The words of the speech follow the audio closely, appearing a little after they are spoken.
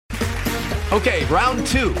Okay, round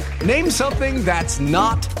two. Name something that's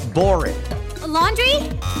not boring. A laundry?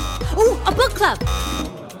 Ooh, a book club.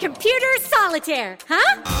 Computer solitaire,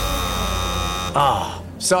 huh? Ah,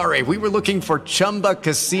 sorry, we were looking for Chumba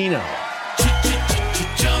Casino.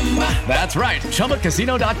 That's right,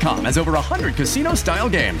 ChumbaCasino.com has over 100 casino-style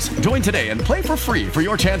games. Join today and play for free for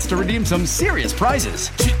your chance to redeem some serious prizes.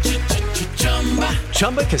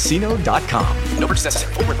 ChumbaCasino.com. No purchase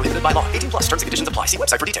necessary. Void where prohibited by law. 18 plus. Terms and conditions apply. See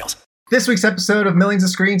website for details. This week's episode of Millions of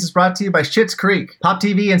Screens is brought to you by Schitt's Creek. Pop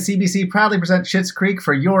TV and CBC proudly present Schitt's Creek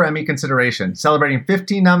for your Emmy consideration, celebrating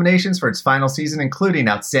 15 nominations for its final season, including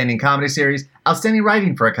Outstanding Comedy Series, Outstanding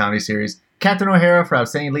Writing for a Comedy Series, Catherine O'Hara for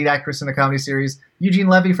Outstanding Lead Actress in a Comedy Series, Eugene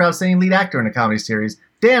Levy for Outstanding Lead Actor in a Comedy Series,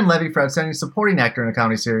 Dan Levy for Outstanding Supporting Actor in a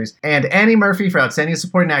Comedy Series, and Annie Murphy for Outstanding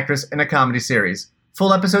Supporting Actress in a Comedy Series.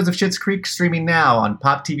 Full episodes of Schitt's Creek streaming now on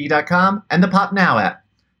PopTV.com and the Pop Now app.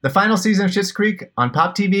 The final season of Schitt's Creek on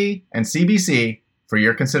Pop TV and CBC for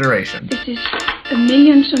your consideration. This is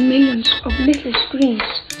millions and millions of little screens.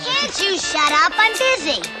 Can't you shut up? I'm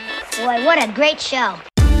busy. Boy, what a great show.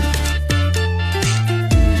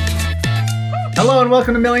 Hello and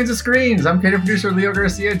welcome to Millions of Screens. I'm creative producer Leo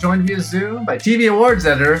Garcia, joined via Zoom by TV Awards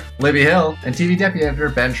editor Libby Hill and TV deputy editor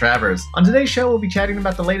Ben Travers. On today's show, we'll be chatting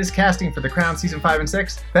about the latest casting for The Crown Season 5 and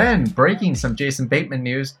 6, Ben breaking some Jason Bateman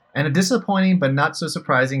news, and a disappointing but not so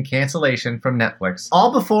surprising cancellation from Netflix.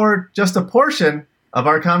 All before just a portion of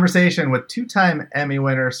our conversation with two-time Emmy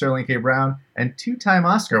winner Sterling K. Brown and two-time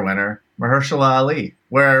Oscar winner Mahershala Ali,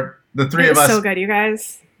 where the three of us... so good, you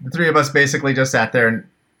guys. The three of us basically just sat there and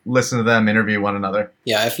listen to them interview one another.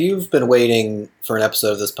 Yeah, if you've been waiting for an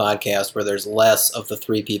episode of this podcast where there's less of the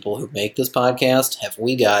three people who make this podcast, have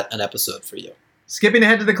we got an episode for you? Skipping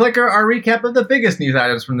ahead to the clicker, our recap of the biggest news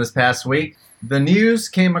items from this past week. The news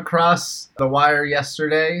came across the wire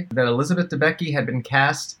yesterday that Elizabeth Debicki had been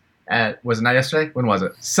cast at, was it not yesterday? When was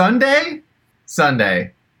it? Sunday.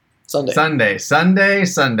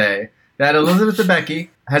 That Elizabeth Debicki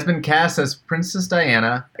has been cast as Princess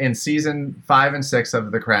Diana in season 5 and 6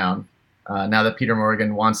 of The Crown. Now that Peter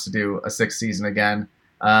Morgan wants to do a 6th season again.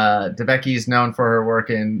 Debicki is known for her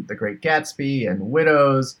work in The Great Gatsby and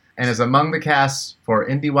Widows, and is among the cast for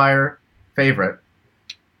IndieWire favorite,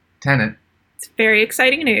 Tenet. It's very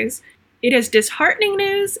exciting news. It is disheartening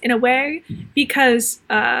news in a way because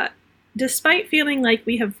despite feeling like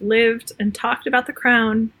we have lived and talked about The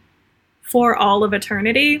Crown for all of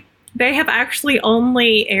eternity, they have actually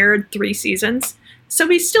only aired 3 seasons. So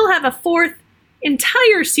we still have a 4th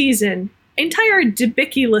entire season, entire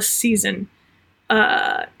Debicki-less season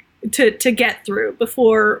to get through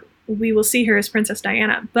before we will see her as Princess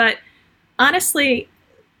Diana. But honestly,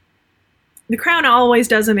 The Crown always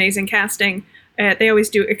does amazing casting. They always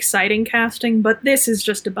do exciting casting, but this is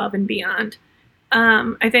just above and beyond.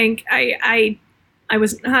 I think I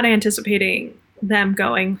was not anticipating them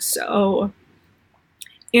going so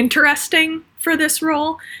interesting for this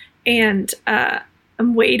role, and I've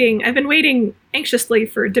been waiting anxiously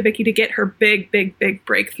for Debicki to get her big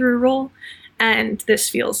breakthrough role, and this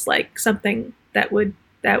feels like something that would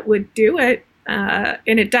do it,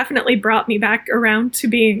 and it definitely brought me back around to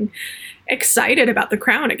being excited about The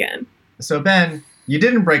Crown again. So Ben, you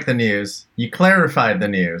didn't break the news, you clarified the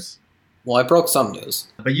news. Well, I broke some news.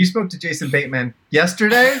 But you spoke to Jason Bateman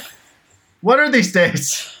yesterday? What are these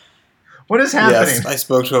dates? What is happening? Yes, I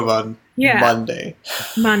spoke to him on Monday.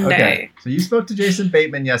 Okay, so you spoke to Jason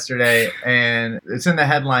Bateman yesterday, and it's in the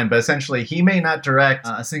headline, but essentially he may not direct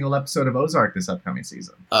a single episode of Ozark this upcoming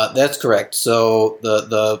season. That's correct. So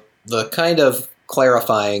the kind of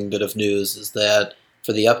clarifying bit of news is that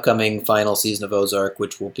for the upcoming final season of Ozark,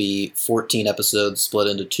 which will be 14 episodes split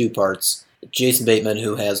into 2 parts, Jason Bateman,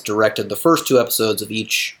 who has directed the first 2 episodes of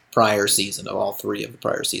each prior season, of all 3 of the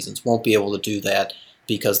prior seasons, won't be able to do that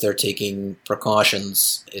because they're taking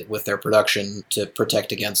precautions with their production to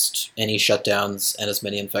protect against any shutdowns and as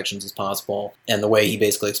many infections as possible. And the way he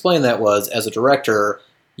basically explained that was, as a director,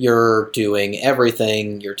 you're doing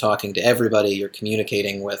everything, you're talking to everybody, you're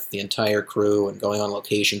communicating with the entire crew and going on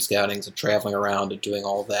location scoutings and traveling around and doing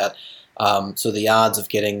all of that. So the odds of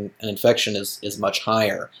getting an infection is much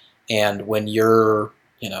higher. And when you're,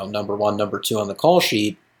 number 1, number 2 on the call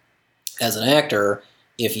sheet as an actor,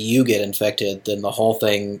 if you get infected, then the whole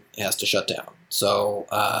thing has to shut down. So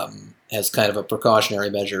as kind of a precautionary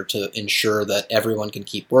measure to ensure that everyone can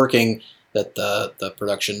keep working, that the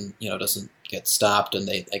production doesn't get stopped, and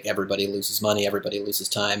everybody loses money, everybody loses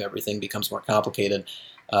time, everything becomes more complicated.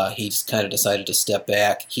 He's kind of decided to step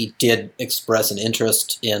back. He did express an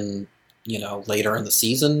interest in later in the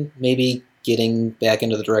season maybe getting back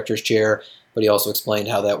into the director's chair, but he also explained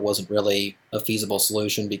how that wasn't really a feasible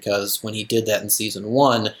solution because when he did that in season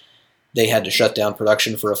 1, they had to shut down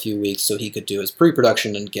production for a few weeks so he could do his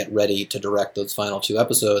pre-production and get ready to direct those final 2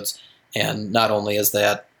 episodes. And not only is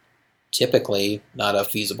that typically not a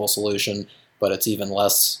feasible solution, but it's even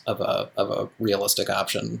less of a realistic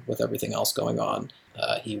option with everything else going on.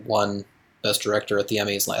 He won Best Director at the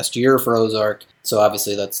Emmys last year for Ozark, so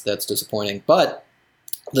obviously that's disappointing. But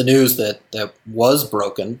the news that was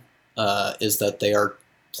broken is that they are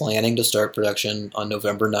planning to start production on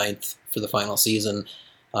November 9th for the final season.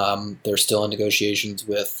 They're still in negotiations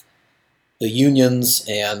with the unions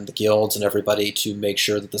and the guilds and everybody to make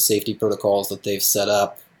sure that the safety protocols that they've set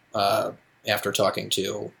up after talking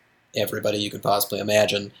to everybody you could possibly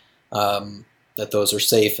imagine, that those are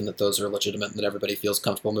safe and that those are legitimate and that everybody feels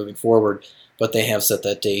comfortable moving forward. But they have set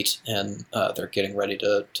that date, and they're getting ready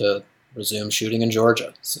to resume shooting in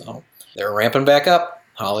Georgia. So they're ramping back up.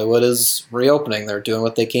 Hollywood is reopening. They're doing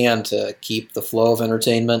what they can to keep the flow of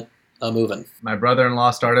entertainment moving. My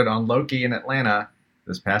brother-in-law started on Loki in Atlanta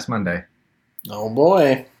this past Monday. Oh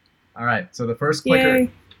boy. All right, so the first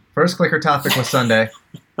clicker topic was Sunday.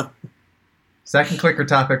 Second clicker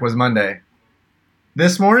topic was Monday.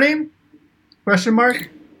 This morning? Question mark?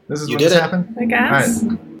 This is You when did this it. happened? I guess. All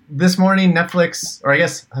right. This morning, Netflix, or I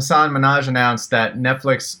guess Hassan Minhaj announced that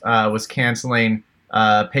Netflix was canceling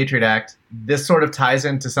Patriot Act. This sort of ties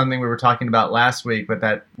into something we were talking about last week, but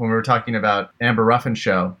that when we were talking about Amber Ruffin's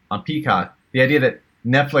show on Peacock, the idea that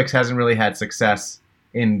Netflix hasn't really had success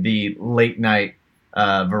in the late night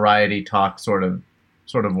variety talk sort of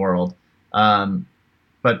world.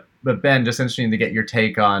 But Ben, just interesting to get your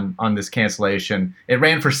take on this cancellation. It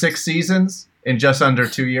ran for 6 seasons in just under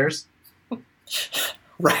 2 years.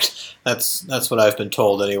 Right. That's what I've been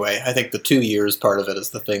told anyway. I think the 2 years part of it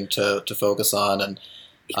is the thing to focus on. And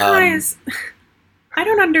Guys, I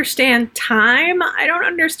don't understand time. I don't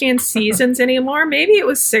understand seasons anymore. Maybe it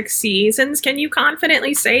was 6 seasons. Can you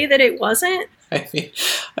confidently say that it wasn't?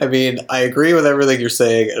 I mean, I agree with everything you're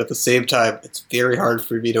saying, and at the same time, it's very hard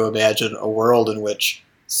for me to imagine a world in which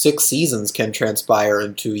 6 seasons can transpire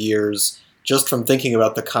in 2 years, just from thinking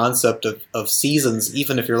about the concept of seasons,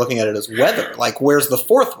 even if you're looking at it as weather. Like, where's the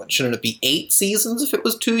 4th one? Shouldn't it be 8 seasons if it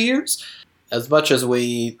was 2 years? As much as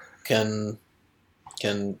we can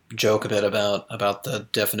joke a bit about the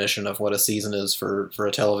definition of what a season is for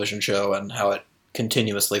a television show and how it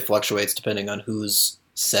continuously fluctuates depending on who's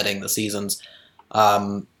setting the seasons,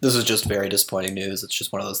 this is just very disappointing news. It's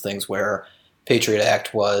just one of those things where Patriot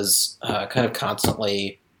Act was kind of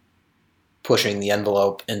constantly pushing the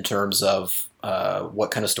envelope in terms of what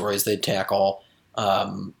kind of stories they'd tackle,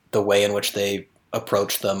 the way in which they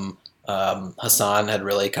approached them. Hassan had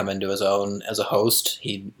really come into his own as a host.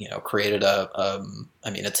 He, created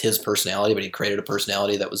it's his personality, but he created a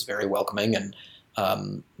personality that was very welcoming,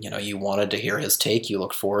 and you wanted to hear his take. You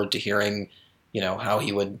looked forward to hearing, how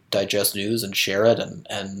he would digest news and share it,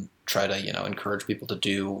 and try to, encourage people to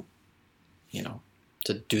do,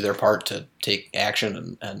 to do their part to take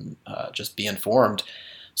action and just be informed.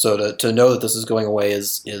 So to know that this is going away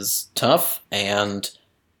is tough. And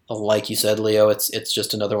like you said, Leo, it's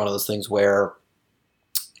just another one of those things where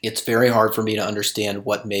it's very hard for me to understand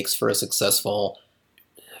what makes for a successful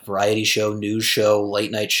variety show, news show,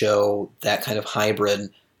 late night show, that kind of hybrid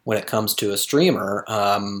when it comes to a streamer.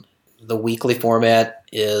 The weekly format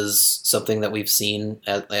is something that we've seen,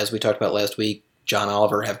 as we talked about last week, John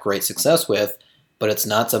Oliver have great success with, but it's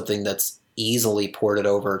not something that's easily ported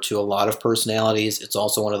over to a lot of personalities. It's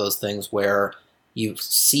also one of those things where you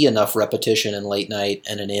see enough repetition in late night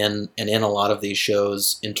and in a lot of these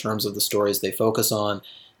shows in terms of the stories they focus on,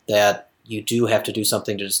 that you do have to do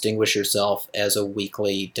something to distinguish yourself as a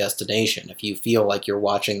weekly destination. If you feel like you're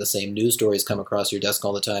watching the same news stories come across your desk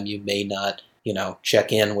all the time, you may not,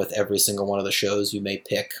 check in with every single one of the shows. You may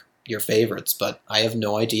pick your favorites, but I have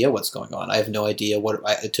no idea what's going on. I have no idea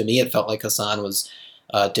to me, it felt like Hassan was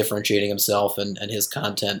differentiating himself and his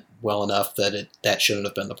content well enough that that shouldn't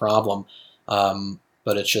have been the problem.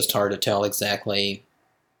 But it's just hard to tell exactly,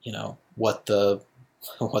 what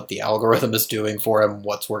the algorithm is doing for him,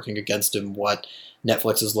 what's working against him, what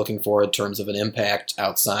Netflix is looking for in terms of an impact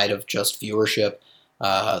outside of just viewership.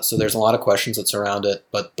 So there's a lot of questions that surround it,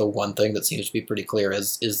 but the one thing that seems to be pretty clear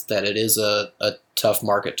is that it is a tough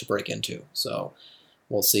market to break into. So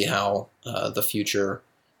we'll see how the future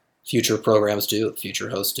programs do, future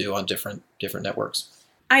hosts do on different networks.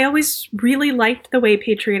 I always really liked the way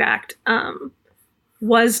Patriot Act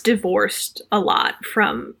was divorced a lot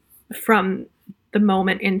from the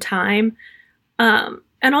moment in time, and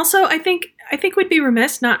also I think we'd be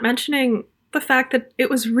remiss not mentioning the fact that it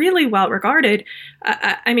was really well regarded.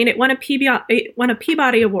 I mean, it won a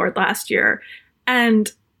Peabody Award last year,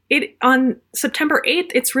 and it on September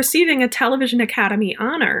 8th, it's receiving a Television Academy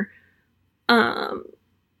honor,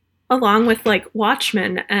 along with like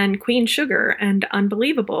Watchmen and Queen Sugar and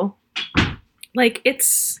Unbelievable. Like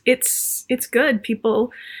it's good.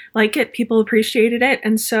 People like it. People appreciated it,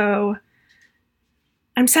 and so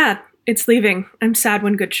I'm sad it's leaving. I'm sad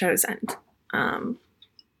when good shows end.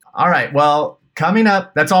 All right. Well, coming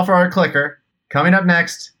up, that's all for our clicker. Coming up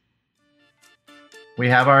next, we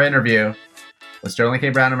have our interview with Sterling K.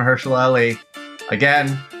 Brown and Mahershala Ali.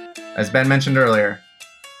 Again, as Ben mentioned earlier,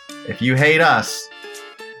 if you hate us,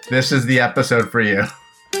 this is the episode for you.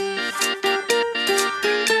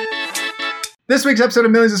 This week's episode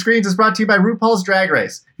of Millions of Screens is brought to you by RuPaul's Drag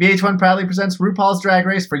Race. VH1 proudly presents RuPaul's Drag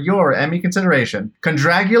Race for your Emmy consideration.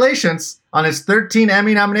 Congratulations on its 13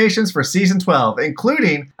 Emmy nominations for Season 12,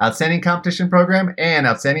 including Outstanding Competition Program and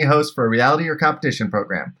Outstanding Host for a Reality or Competition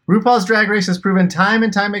Program. RuPaul's Drag Race has proven time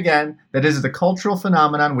and time again that it is the cultural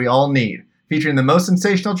phenomenon we all need. Featuring the most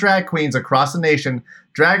sensational drag queens across the nation,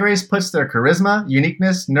 Drag Race puts their charisma,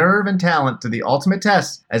 uniqueness, nerve, and talent to the ultimate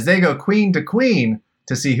test as they go queen to queen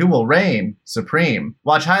to see who will reign supreme.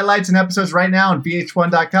 Watch highlights and episodes right now on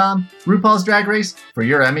VH1.com. RuPaul's Drag Race for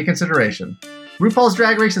your Emmy consideration. RuPaul's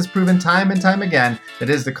Drag Race has proven time and time again that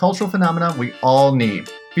it is the cultural phenomenon we all need.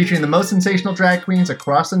 Featuring the most sensational drag queens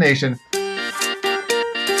across the nation.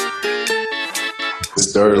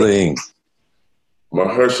 Sterling.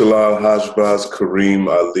 Mahershala Hajbaz Kareem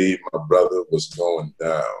Ali, my brother, was going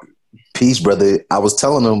down. Peace, brother. I was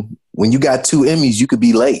telling him, when you got 2 Emmys, you could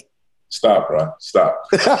be late. Stop, bro. Stop.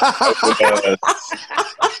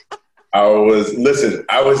 I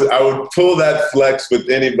would pull that flex with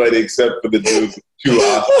anybody except for the dudes with 2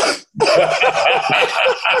 Oscars.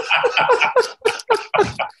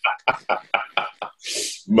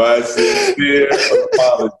 My sincere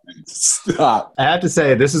apologies. Stop. I have to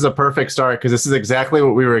say, this is a perfect start because this is exactly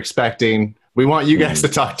what we were expecting. We want you guys to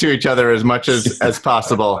talk to each other as much as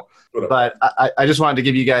possible. But I just wanted to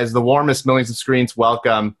give you guys the warmest Millions of Screens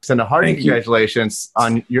welcome. Send a hearty congratulations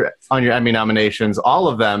on your Emmy nominations, all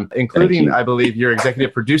of them, including, I believe, your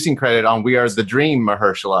executive producing credit on We Are the Dream,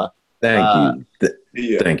 Mahershala. Thank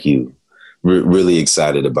you. Thank you. Really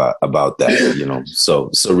excited about that, you know. So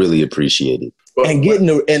really appreciate it. And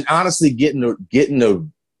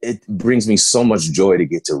it brings me so much joy to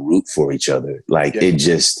get to root for each other. Like it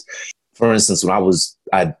just, for instance, when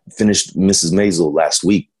I finished Mrs. Maisel last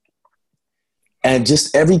week, and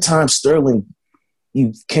just every time Sterling,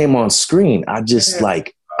 you came on screen, I just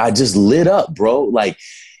lit up, bro. Like,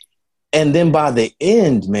 and then by the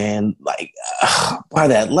end, man, like by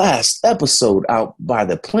that last episode out by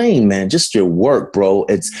the plane, man, just your work, bro.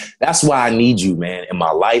 That's why I need you, man, in my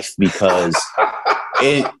life, because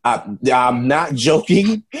I'm not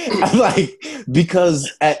joking.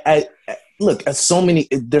 Because look, there's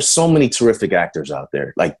so many terrific actors out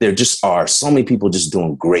there. Like there just are so many people just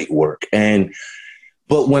doing great work.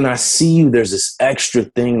 But when I see you, there's this extra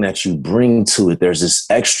thing that you bring to it. There's this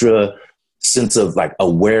extra sense of like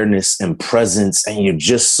awareness and presence, and you're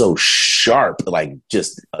just so sharp, like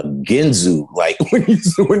just a Ginzu, like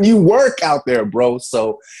when you work out there, bro.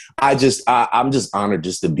 So I'm just honored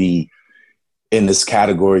just to be in this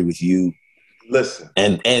category with you. Listen,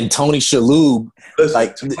 and Tony Shalhoub,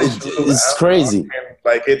 it's crazy.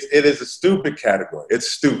 Like it is a stupid category.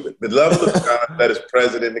 It's stupid. The level of talent that is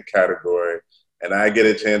present in the category, and I get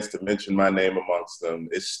a chance to mention my name amongst them,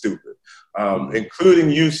 is stupid. Including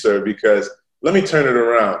you, sir, because let me turn it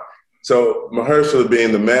around. So Mahershala,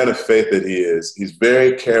 being the man of faith that he is, he's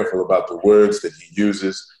very careful about the words that he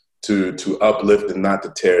uses to uplift and not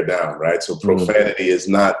to tear down, right? So profanity is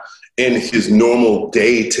not in his normal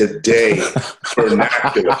day-to-day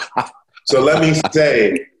vernacular. So let me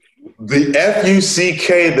say, the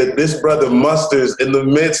F-U-C-K that this brother musters in the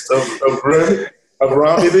midst of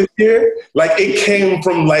Rami this year, like it came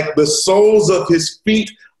from like the soles of his feet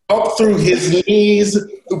up through his knees,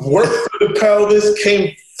 worked through the pelvis,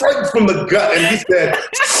 came straight from the gut, and he said,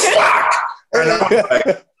 fuck! And I was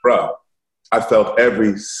like, bro, I felt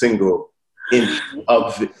every single inch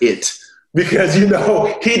of it. Because, you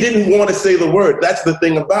know, he didn't want to say the word. That's the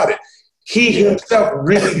thing about it. He himself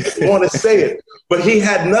really didn't want to say it. But he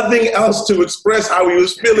had nothing else to express how he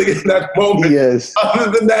was feeling in that moment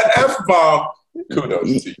other than that F-bomb.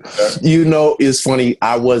 Kudos to you, sir. You know, it's funny.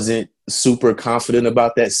 I wasn't super confident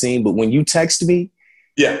about that scene, but when you text me,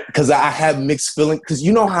 because I have mixed feelings, because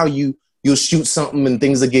you know how you'll shoot something and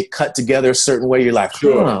things that get cut together a certain way. You're like,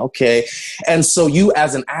 okay. And so you,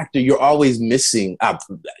 as an actor, you're always missing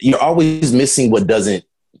what doesn't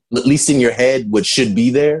at least in your head, what should be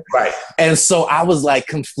there. Right. And so I was like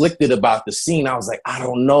conflicted about the scene. I was like, I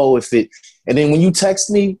don't know if it. And then when you text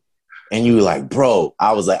me and you were like, bro,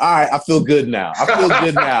 I was like, all right, I feel good now. I feel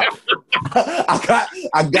good now.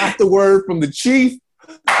 I got the word from the chief.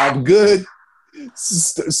 I'm good.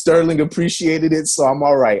 Sterling appreciated it, so I'm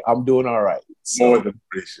all right. I'm doing all right. So, more than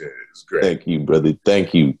appreciated. It's great. Thank you, brother.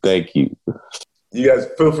 Thank you. You guys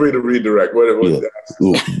feel free to redirect. What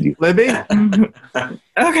Libby?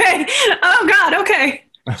 Okay. Oh God. Okay.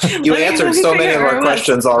 You answered so many of our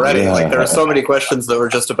questions already. Yeah. Like there are so many questions that were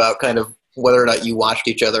just about kind of whether or not you watched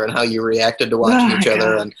each other and how you reacted to watching each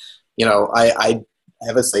other. And I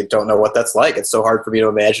obviously don't know what that's like. It's so hard for me to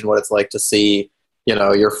imagine what it's like to see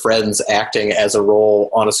your friends acting as a role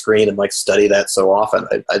on a screen and like study that so often.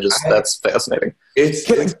 That's fascinating.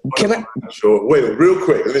 Sure. Wait, real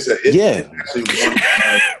quick. Listen, it's actually one of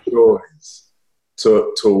my joys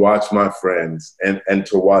to watch my friends and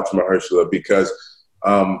to watch Mahershala, because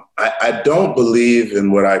I don't believe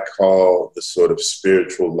in what I call the sort of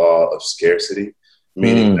spiritual law of scarcity,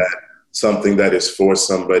 meaning that something that is for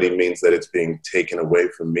somebody means that it's being taken away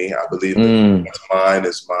from me. I believe that what's mine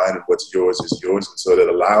is mine and what's yours is yours. And so that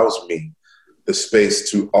allows me the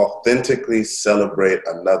space to authentically celebrate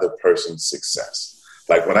another person's success.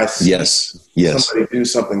 Like when I see somebody do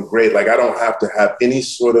something great, like I don't have to have any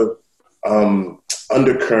sort of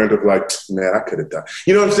undercurrent of like, man, I could have done.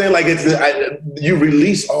 You know what I'm saying? Like you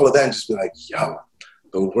release all of that and just be like, yo,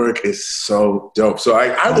 the work is so dope. So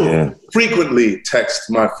I will frequently text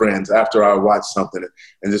my friends after I watch something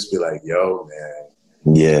and just be like, yo,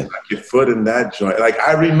 man, like your foot in that joint. Like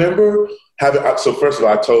I remember so first of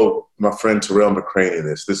all, I told my friend Terrell McCraney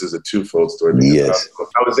this. This is a twofold story. I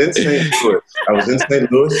was in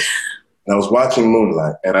St. Louis. And I was watching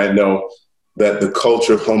Moonlight, and I know that the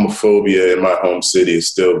culture of homophobia in my home city is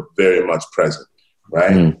still very much present,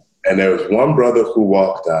 right? And there was one brother who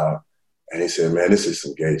walked out, and he said, man, this is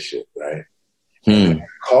some gay shit, right? I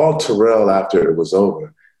called Terrell after it was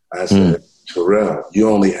over. I said, Terrell, you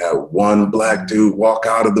only had one black dude walk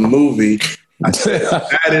out of the movie. I said,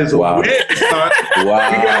 that is a win, son. We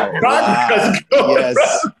got progress going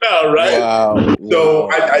now, right?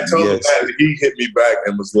 So I told him that, and he hit me back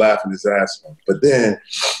and was laughing his ass off. But then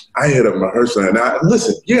I hit up Mahershala, and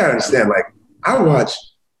listen, you gotta understand, like, I watched,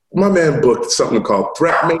 my man booked something called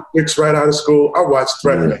Threat Matrix right out of school. I watched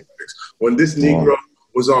Threat Matrix. When this Negro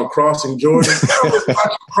was on Crossing Jordan, I was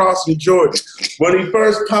watching Crossing Jordan. When he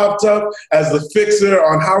first popped up as the fixer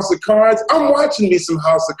on House of Cards, I'm watching me some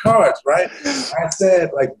House of Cards, right? I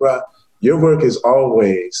said, like, bruh, your work is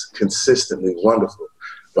always consistently wonderful.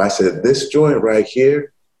 But I said, this joint right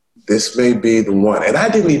here, this may be the one. And I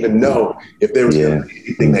didn't even know if there was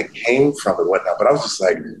anything that came from it, whatnot. But I was just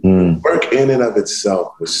like, work in and of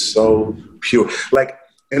itself was so pure. Like,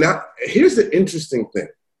 here's the interesting thing.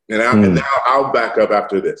 And now I'll back up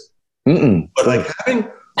after this. But like having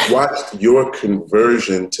watched your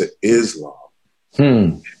conversion to Islam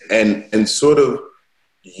and sort of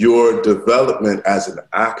your development as an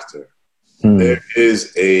actor, there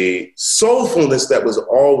is a soulfulness that was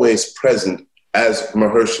always present as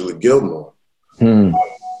Mahershala Gilmore.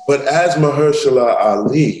 But as Mahershala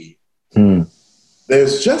Ali,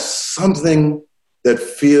 there's just something that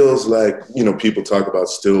feels like, people talk about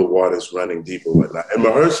still waters running deep or whatnot. And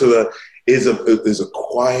Mahershala is a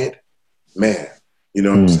quiet man,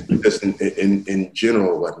 just in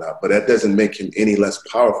general and whatnot. But that doesn't make him any less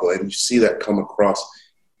powerful. And you see that come across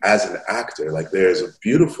as an actor. Like there's a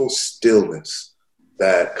beautiful stillness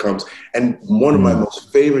that comes. And one of my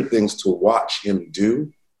most favorite things to watch him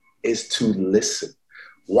do is to listen.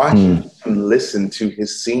 Watching him listen to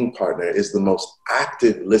his scene partner is the most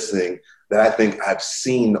active listening that I think I've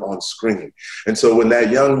seen on screen. And so when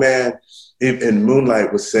that young man in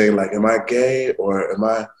Moonlight was saying, like, am I gay or am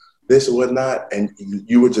I this or whatnot? And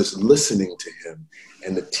you were just listening to him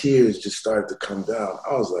and the tears just started to come down.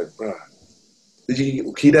 I was like, bro,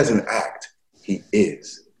 he doesn't act, he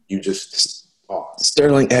is. You just pause.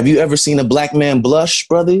 Sterling, have you ever seen a black man blush,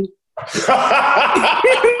 brother?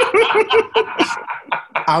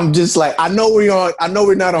 I'm just like, I know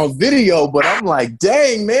we're not on video, but I'm like,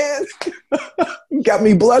 dang, man, you got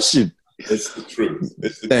me blushing. It's the truth.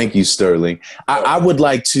 Thank you, Sterling. I would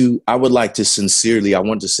like to sincerely, I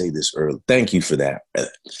want to say this early. Thank you for that.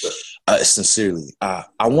 Sincerely. I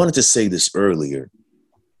wanted to say this earlier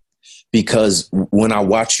because when I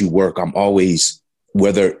watch you work, I'm always,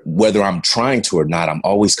 whether I'm trying to or not, I'm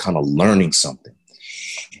always kind of learning something.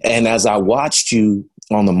 And as I watched you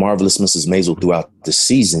on The Marvelous Mrs. Maisel throughout the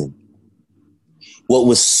season, what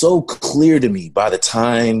was so clear to me by the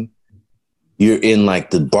time, you're in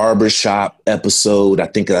like the barbershop episode. I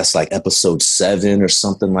think that's like episode 7 or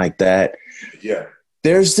something like that. Yeah.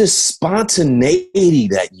 There's this spontaneity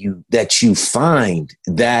that you find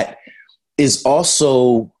that is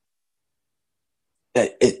also,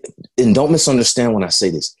 and don't misunderstand when I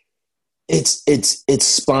say this, it's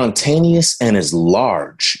spontaneous and it's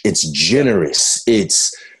large. It's generous.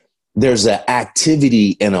 There's an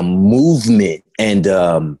activity and a movement and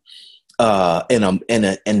the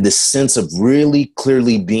sense of really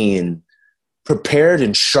clearly being prepared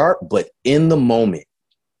and sharp, but in the moment.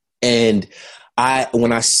 And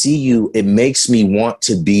when I see you, it makes me want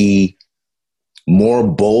to be more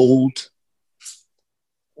bold,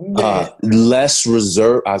 less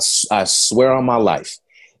reserved. I swear on my life,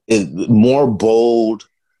 more bold,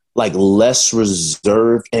 like less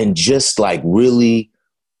reserved, and just like really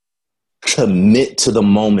commit to the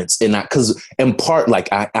moments. And because in part, like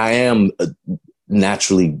I am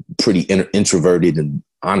naturally pretty introverted and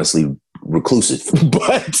honestly reclusive,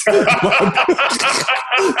 but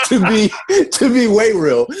to be way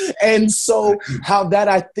real. And so how that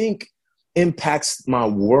I think impacts my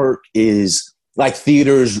work is like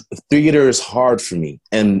theater is hard for me,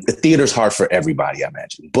 and theater is hard for everybody, I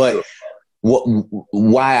imagine. But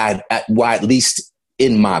why at least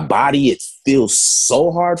in my body it feels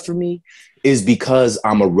so hard for me is because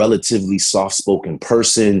I'm a relatively soft-spoken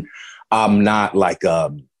person. I'm not like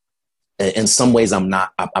in some ways I'm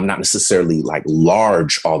not necessarily like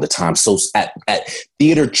large all the time. So at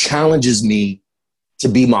theater challenges me to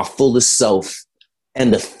be my fullest self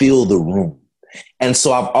and to feel the room. And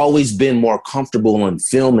so I've always been more comfortable on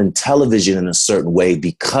film and television in a certain way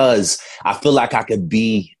because I feel like I could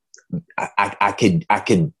be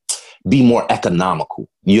more economical,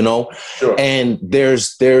 you know? Sure. And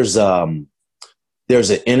there's an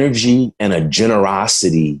energy and a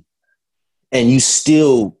generosity, and you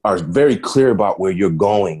still are very clear about where you're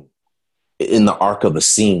going in the arc of a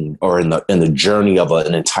scene or in the journey of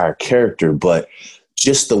an entire character. But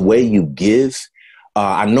just the way you give,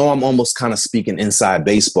 I know I'm almost kind of speaking insider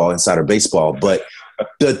baseball, but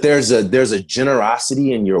there's a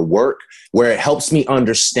generosity in your work where it helps me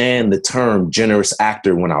understand the term generous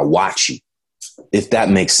actor when I watch you, if that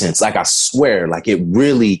makes sense. Like, I swear, like it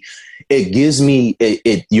gives me,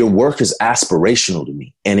 your work is aspirational to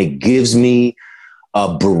me, and it gives me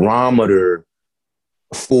a barometer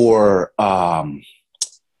for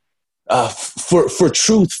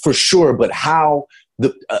truth, for sure, but how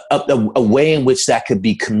a way in which that could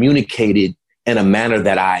be communicated in a manner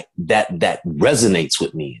that resonates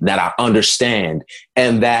with me, that I understand,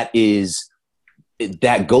 and that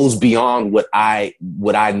goes beyond what I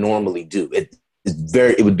normally do.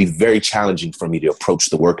 It would be very challenging for me to approach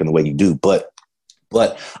the work in the way you do, but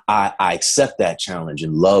I accept that challenge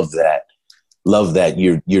and love that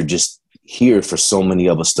you're just here for so many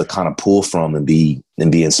of us to kind of pull from and be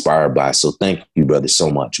inspired by. So thank you, brother, so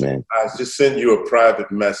much, man. I just sent you a private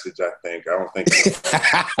message, I think. I don't think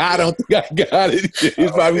I don't think I got it.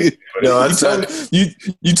 It's probably,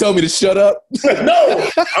 you told me to shut up. No,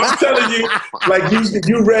 I'm telling you, like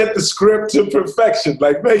you read the script to perfection.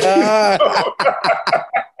 Like, make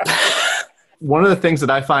One of the things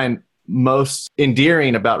that I find most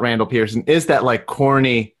endearing about Randall Pearson is that like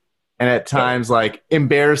corny and at times like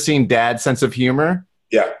embarrassing dad sense of humor.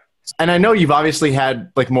 Yeah. And I know you've obviously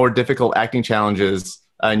had like more difficult acting challenges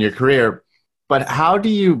in your career, but how do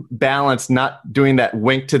you balance not doing that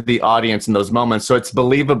wink to the audience in those moments so it's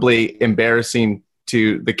believably embarrassing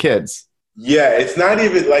to the kids? Yeah, it's not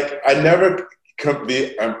even like I'm never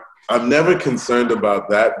concerned about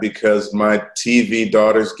that because my TV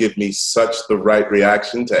daughters give me such the right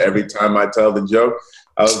reaction to every time I tell the joke.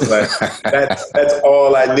 I was like, that's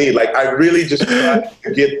all I need. Like, I really just try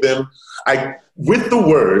to get them, with the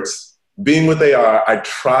words being what they are, I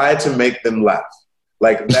try to make them laugh.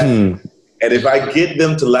 Like that. And if I get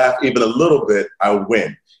them to laugh even a little bit, I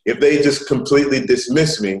win. If they just completely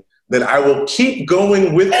dismiss me, then I will keep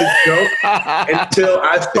going with the joke until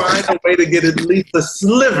I find a way to get at least a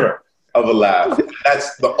sliver of a laugh.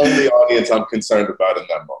 That's the only audience I'm concerned about in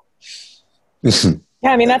that moment.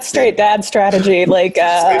 Yeah, I mean, that's straight dad strategy. Like,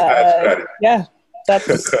 yeah,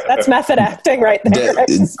 that's method acting right there.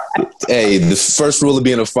 Hey, the first rule of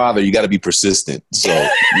being a father, you got to be persistent. So,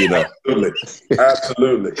 you know.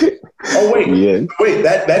 Absolutely. Oh, wait,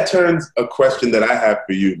 that turns a question that I have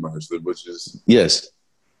for you, Marshall, which is, yes,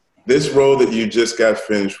 this role that you just got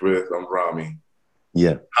finished with on Rami.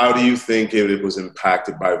 Yeah. How do you think it was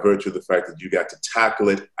impacted by virtue of the fact that you got to tackle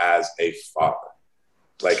it as a father?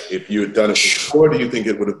 Like, if you had done it before, do you think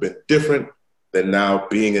it would have been different than now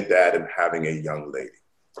being a dad and having a young lady?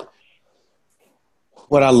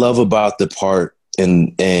 What I love about the part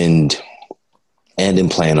and in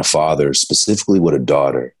playing a father, specifically with a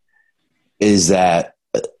daughter, is that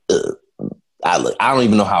I don't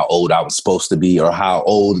even know how old I was supposed to be or how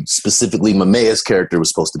old specifically Mamea's character was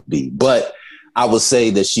supposed to be. But I would say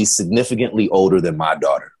that she's significantly older than my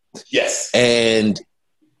daughter. Yes. And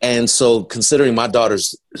so considering my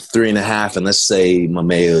daughter's 3.5 and let's say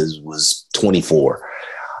Mamea was 24,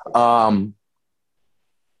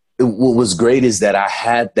 what was great is that I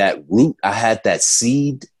had that root, I had that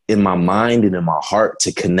seed in my mind and in my heart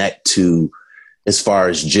to connect to, as far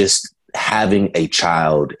as just having a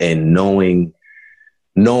child and knowing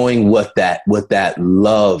what that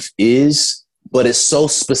love is, but it's so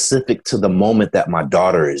specific to the moment that my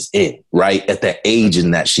daughter is in, right? At the age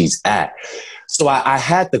in that she's at. So I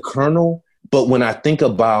had the kernel, but when I think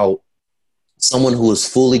about someone who is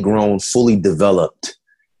fully grown, fully developed,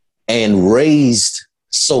 and raised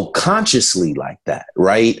so consciously like that,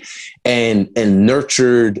 right? And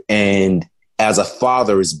nurtured, and as a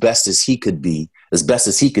father, as best as he could be, as best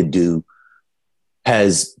as he could do,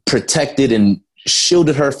 has protected and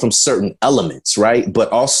shielded her from certain elements, right?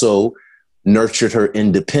 But also nurtured her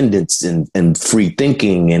independence and free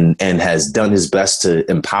thinking and has done his best to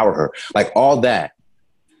empower her. Like all that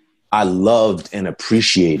I loved and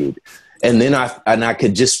appreciated. And then I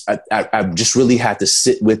just really had to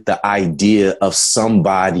sit with the idea of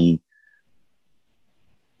somebody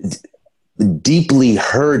deeply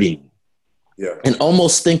hurting, and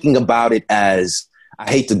almost thinking about it as,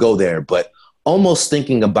 I hate to go there, but almost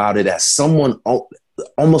thinking about it as someone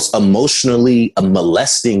almost emotionally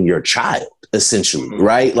molesting your child, essentially,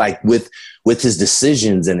 right? Like with his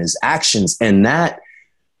decisions and his actions. And that,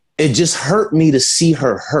 it just hurt me to see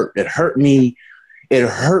her hurt. It hurt me. It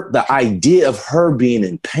hurt the idea of her being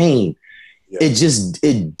in pain. Yeah.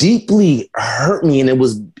 It deeply hurt me. And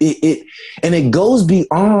it goes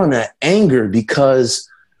beyond that anger, because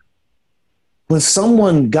when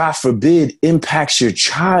someone, God forbid, impacts your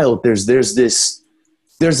child, there's this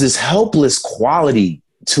helpless quality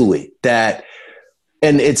to it that,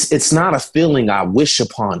 and it's not a feeling I wish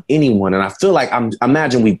upon anyone. And I feel like I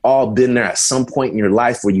imagine we've all been there at some point in your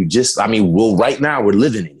life where you just, right now we're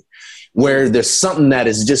living in it, where there's something that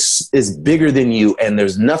is bigger than you, and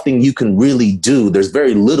there's nothing you can really do. There's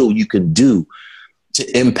very little you can do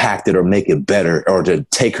to impact it or make it better, or to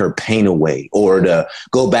take her pain away, or to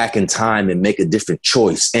go back in time and make a different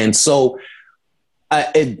choice. And so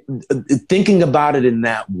thinking about it in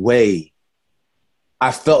that way,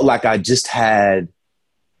 I felt like I just had,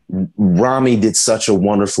 Rami did such a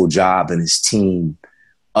wonderful job, and his team,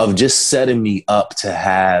 of just setting me up to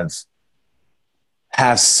have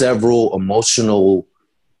several emotional,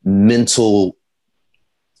 mental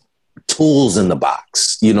tools in the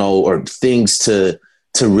box, or things to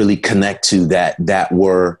really connect to that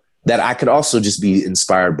I could also just be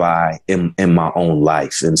inspired by in my own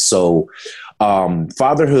life. And so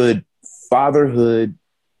fatherhood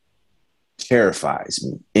terrifies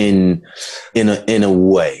me in a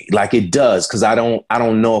way, like it does, because I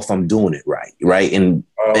don't know if I'm doing it right, and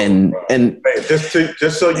just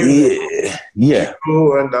so you know,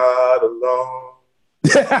 you are not alone.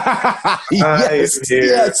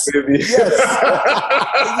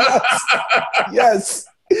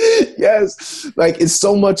 Yes. Like, it's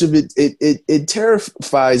so much of it. It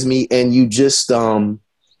terrifies me, and you just you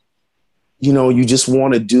just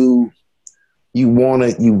want to do.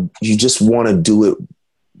 You just want to do it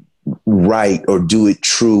right, or do it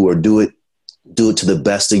true, or do it to the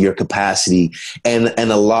best of your capacity. And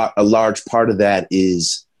a large part of that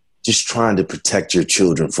is just trying to protect your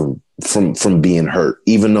children from being hurt,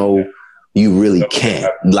 even though you really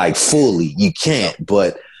can't, like, fully, you can't,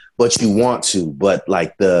 but you want to. But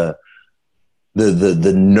like the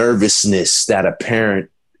nervousness that a parent,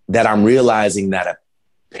 that I'm realizing that a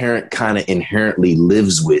parent kind of inherently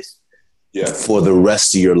lives with, for the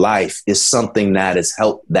rest of your life, is something that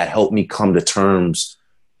helped me come to terms,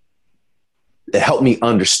 that helped me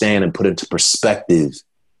understand and put into perspective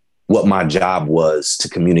what my job was to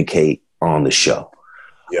communicate on the show.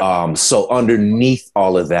 So underneath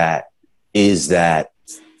all of that is that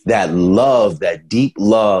love, that deep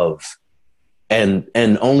love, and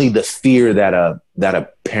only the fear that a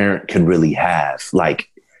parent can really have, like,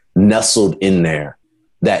 nestled in there,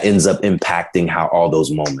 that ends up impacting how all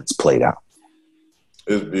those moments played out.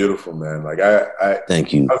 It's beautiful, man. Like, I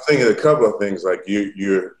thank you. I'm thinking a couple of things. Like,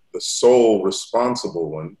 you're the sole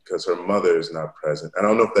responsible one, because her mother is not present. I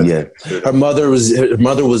don't know if that's her mother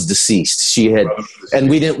was deceased. She had, and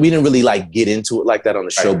we didn't really like get into it like that on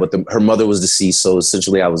the show. But her mother was deceased, so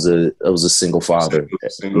essentially I was a single father.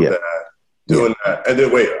 Single dad doing that. And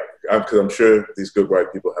then wait, because I'm sure these good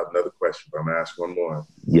white people have another question, but I'm going to ask one more.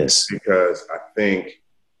 Yes. Because I think,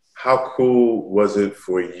 how cool was it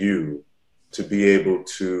for you to be able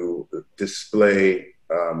to display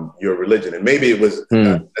your religion? And maybe it was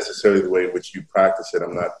not necessarily the way in which you practice it.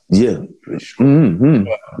 I'm not really sure. Mm-hmm.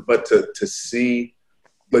 But to see,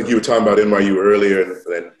 like you were talking about NYU earlier,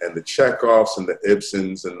 and the Chekhovs and the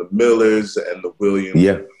Ibsens and the Millers and the Williams,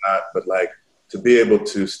 and whatnot, but like to be able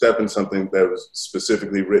to step in something that was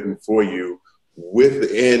specifically written for you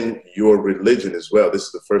within your religion as well. This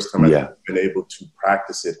is the first time I've been able to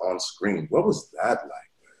practice it on screen. What was that like?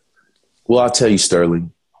 Well, I'll tell you,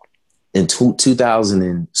 Sterling. In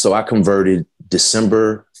 2000, so I converted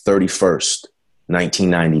December 31st,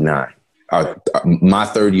 1999. My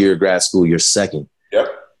third year of grad school, your second. Yep.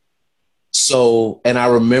 So, and I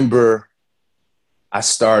remember I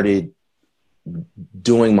started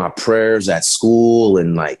doing my prayers at school,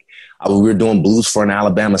 and like we were doing Blues for an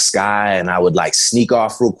Alabama Sky, and I would like sneak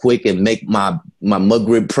off real quick and make my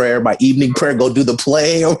Maghrib prayer, my evening prayer, go do the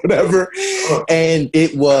play or whatever. And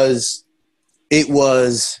it was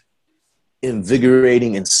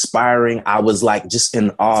invigorating, inspiring. I was like just in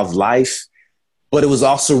awe of life, but it was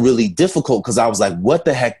also really difficult because I was like, what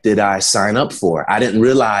the heck did I sign up for? I didn't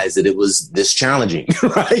realize that it was this challenging,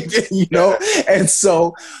 right? You know? And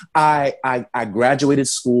so I graduated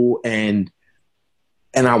school and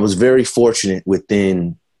I was very fortunate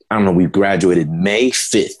within, I don't know, we graduated May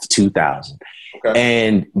 5th, 2000. Okay.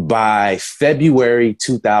 And by February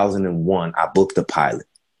 2001, I booked a pilot.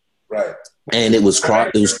 Right. And it was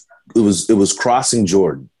Crossing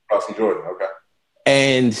Jordan. Crossing Jordan, okay.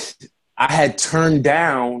 And I had turned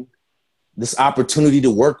down this opportunity to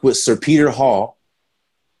work with Sir Peter Hall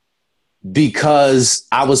because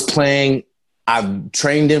I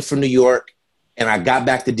trained in from New York and I got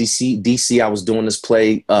back to DC. I was doing this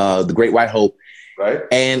play, The Great White Hope. Right.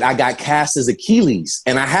 And I got cast as Achilles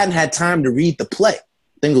and I hadn't had time to read the play.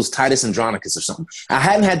 I think it was Titus Andronicus or something. I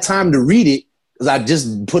hadn't had time to read it because I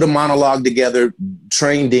just put a monologue together,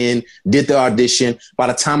 trained in, did the audition. By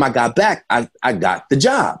the time I got back, I got the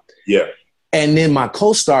job. Yeah. And then my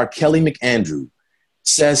co-star, Kelly McAndrew,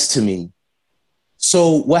 says to me,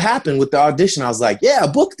 so what happened with the audition? I was like, yeah, I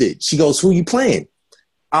booked it. She goes, who you playing?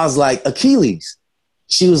 I was like, Achilles.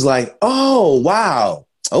 She was like, oh, wow.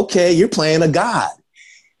 Okay, you're playing a god.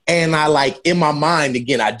 And I like, in my mind,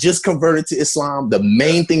 again, I just converted to Islam. The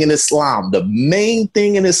main thing in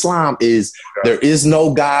Islam is there is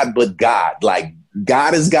no God but God. Like,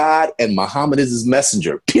 God is God and Muhammad is his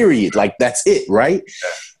messenger, period. Like, that's it, right? Yeah.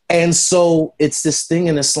 And so it's this thing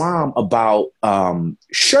in Islam about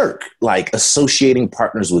shirk, like associating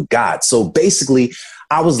partners with God. So basically,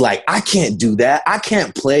 I was like, I can't do that. I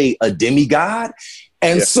can't play a demigod.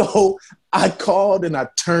 And so I called and I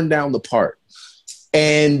turned down the part.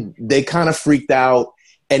 And they kind of freaked out.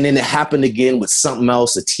 And then it happened again with something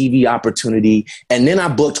else, a TV opportunity. And then I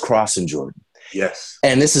booked Crossing Jordan. Yes.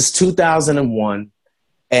 And this is 2001.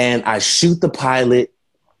 And I shoot the pilot.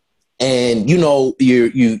 And, you know,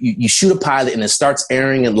 you shoot a pilot and it starts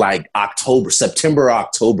airing in like September or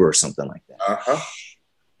October or something like that. Uh-huh.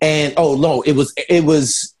 And, oh, no, it was,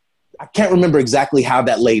 I can't remember exactly how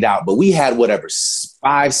that laid out, but we had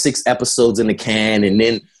 5-6 episodes in the can. And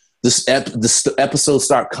then the episodes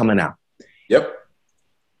start coming out. Yep.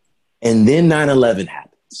 And then 9/11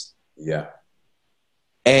 happens. Yeah.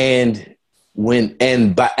 And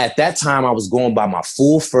at that time I was going by my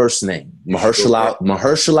full first name,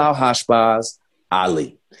 Mahershala Hashbaz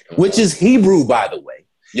Ali, which is Hebrew, by the way.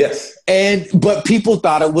 Yes. But people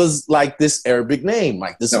thought it was like this Arabic name,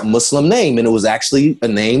 like this Muslim name. And it was actually a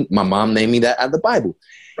name. My mom named me that out of the Bible.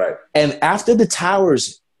 Right. And after the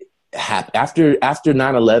towers happened, after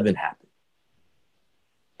 9/11 happened,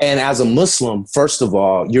 and as a Muslim, first of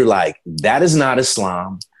all, you're like, that is not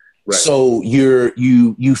Islam. Right. So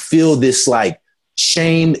you feel this like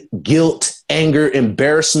shame, guilt, anger,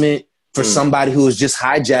 embarrassment for somebody who has just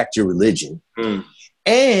hijacked your religion.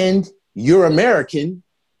 And you're American,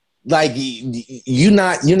 like you're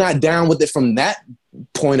not down with it from that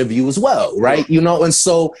point of view as well, right? You know, and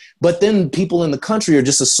so, but then people in the country are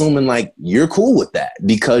just assuming like you're cool with that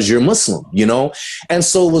because you're Muslim, you know? And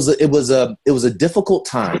so it was a difficult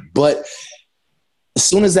time, but as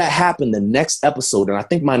soon as that happened, the next episode, and I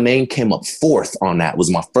think my name came up fourth on that, was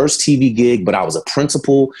my first TV gig, but I was a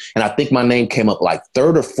principal, and I think my name came up like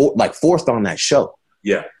third or fourth on that show.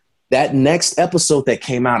 Yeah. That next episode that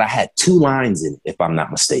came out, I had 2 lines in it, if I'm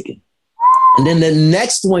not mistaken. And then the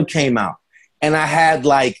next one came out, and I had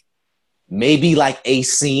maybe a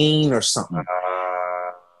scene or something.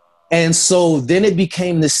 And so then it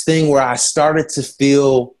became this thing where I started to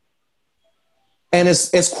feel And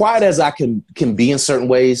as quiet as I can be in certain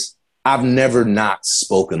ways, I've never not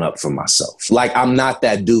spoken up for myself. Like, I'm not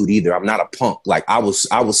that dude either. I'm not a punk. Like, I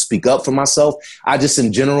will speak up for myself. I just,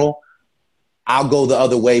 in general, I'll go the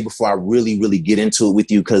other way before I really, really get into it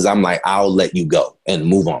with you, because I'm like, I'll let you go and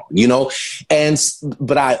move on, you know?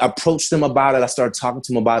 But I approached them about it. I started talking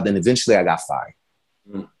to them about it. Then eventually I got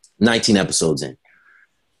fired. 19 episodes in.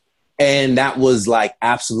 And that was like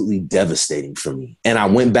absolutely devastating for me. And I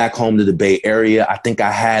went back home to the Bay Area. I think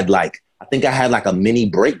I had like a mini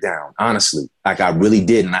breakdown, honestly. Like, I really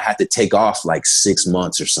did. And I had to take off like 6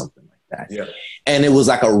 months or something like that. Yeah. And it was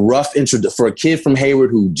like a rough intro for a kid from Hayward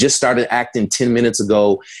who just started acting 10 minutes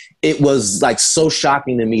ago. It was like so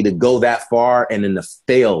shocking to me to go that far and then to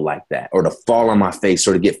fail like that, or to fall on my face,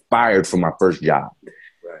 or to get fired from my first job.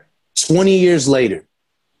 Right. 20 years later,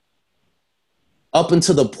 up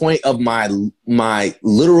until the point of my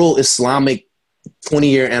literal Islamic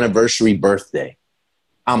 20-year anniversary birthday,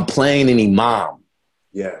 I'm playing an imam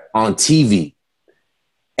on TV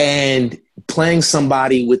and playing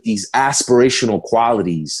somebody with these aspirational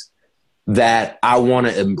qualities that I want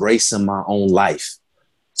to embrace in my own life.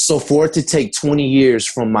 So for it to take 20 years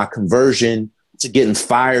from my conversion to getting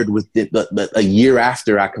fired with it, but a year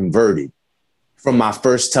after I converted from my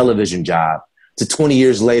first television job, to 20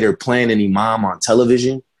 years later playing an imam on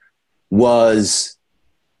television, was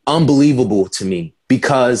unbelievable to me,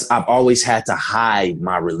 because I've always had to hide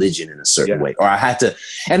my religion in a certain way, or I had to,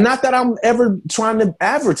 and not that I'm ever trying to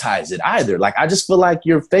advertise it either. Like, I just feel like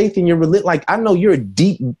your faith and your religion, like, I know you're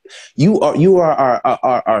you are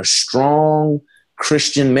a strong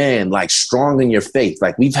Christian man, like strong in your faith.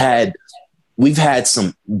 Like, we've had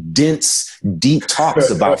some dense, deep talks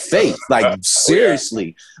about faith, like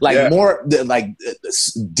seriously, more like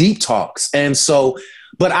deep talks. And so,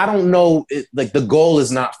 but I don't know, like, the goal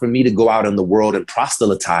is not for me to go out in the world and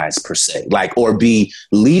proselytize per se, like, or be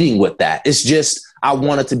leading with that. It's just, I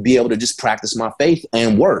wanted to be able to just practice my faith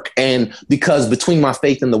and work. And because between my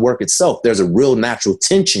faith and the work itself, there's a real natural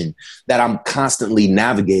tension that I'm constantly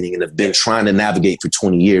navigating and have been trying to navigate for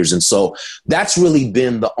 20 years. And so that's really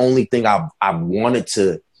been the only thing I've wanted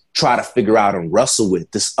to try to figure out and wrestle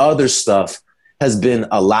with. This other stuff has been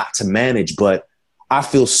a lot to manage, but I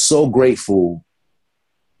feel so grateful,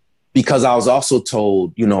 because I was also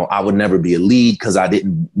told, you know, I would never be a lead because I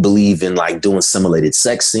didn't believe in like doing simulated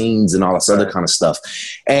sex scenes and all this other kind of stuff.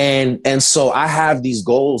 And so I have these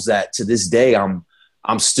goals that to this day I'm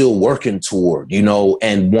still working toward, you know,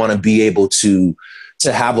 and want to be able to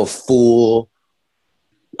have a full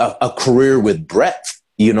a career with breadth,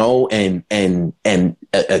 you know, and an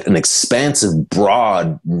expansive,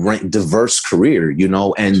 broad, diverse career, you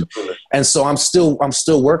know, and so I'm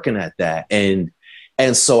still working at that. And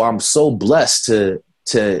so I'm so blessed to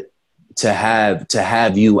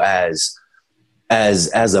have you as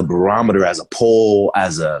a barometer, as a pole,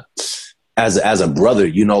 as a brother,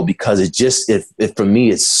 you know, because it just, if for me,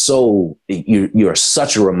 it's so, you're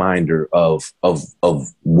such a reminder of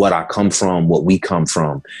what I come from, what we come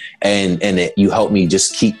from. And you help me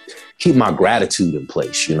just keep my gratitude in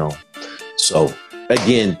place, you know? So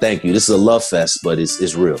again, thank you. This is a love fest, but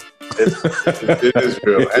it's real. It is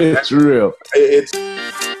real. It's real.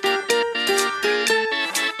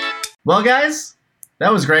 Well, guys,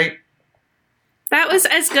 that was great. That was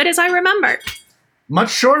as good as I remember. Much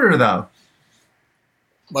shorter, though.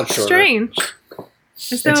 Much shorter. Strange.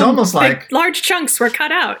 It's almost like large chunks were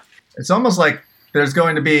cut out. It's almost like there's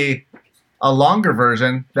going to be a longer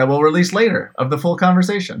version that we'll release later of the full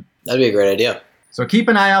conversation. That'd be a great idea. So keep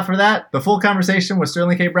an eye out for that. The full conversation with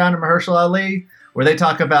Sterling K. Brown and Mahershala Ali, where they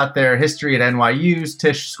talk about their history at NYU's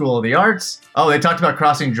Tisch School of the Arts. Oh, they talked about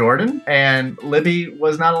crossing Jordan, and Libby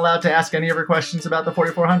was not allowed to ask any of her questions about the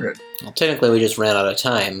 4400. Well, technically, we just ran out of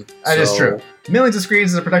time. That is true. Millions of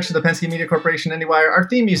Screens is a production of the Penske Media Corporation IndieWire. Our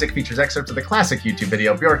theme music features excerpts of the classic YouTube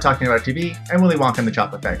video Bjork Talking About TV and Willy Wonka and the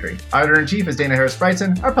Chocolate Factory. Our editor-in-chief is Dana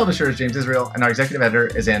Harris-Brightson, our publisher is James Israel, and our executive editor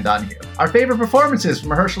is Ann Donahue. Our favorite performances from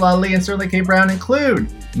Mahershala Ali and Sterling K. Brown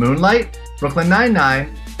include Moonlight, Brooklyn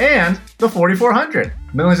Nine-Nine, and the 4400.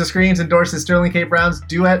 Millions of Screens endorses Sterling K. Brown's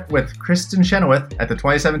duet with Kristen Chenoweth at the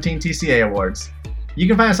 2017 TCA Awards. You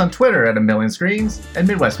can find us on Twitter at @1,000,000screens and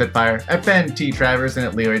Midwest Spitfire at Ben T. Travers and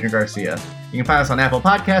at Leo Adrian Garcia. You can find us on Apple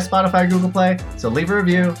Podcasts, Spotify, Google Play, so leave a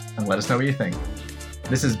review and let us know what you think.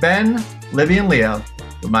 This is Ben, Libby, and Leo.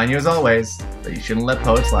 Remind you as always that you shouldn't let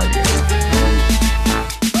poets lie to you.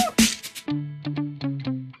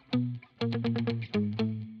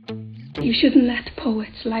 You shouldn't let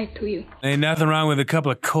poets lie to you. Ain't nothing wrong with a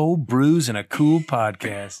couple of cold brews and a cool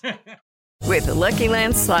podcast. With the Lucky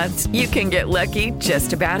Land Slots, you can get lucky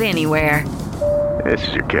just about anywhere. This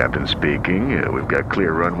is your captain speaking. We've got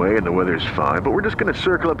clear runway and the weather's fine, but we're just going to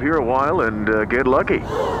circle up here a while and get lucky.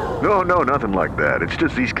 No, nothing like that. It's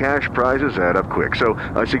just these cash prizes add up quick. So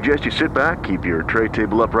I suggest you sit back, keep your tray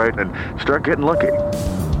table upright, and start getting lucky.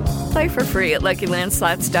 Play for free at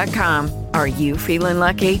LuckyLandSlots.com. Are you feeling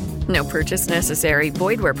lucky? No purchase necessary.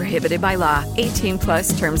 Void where prohibited by law.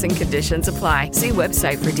 18+ terms and conditions apply. See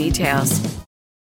website for details.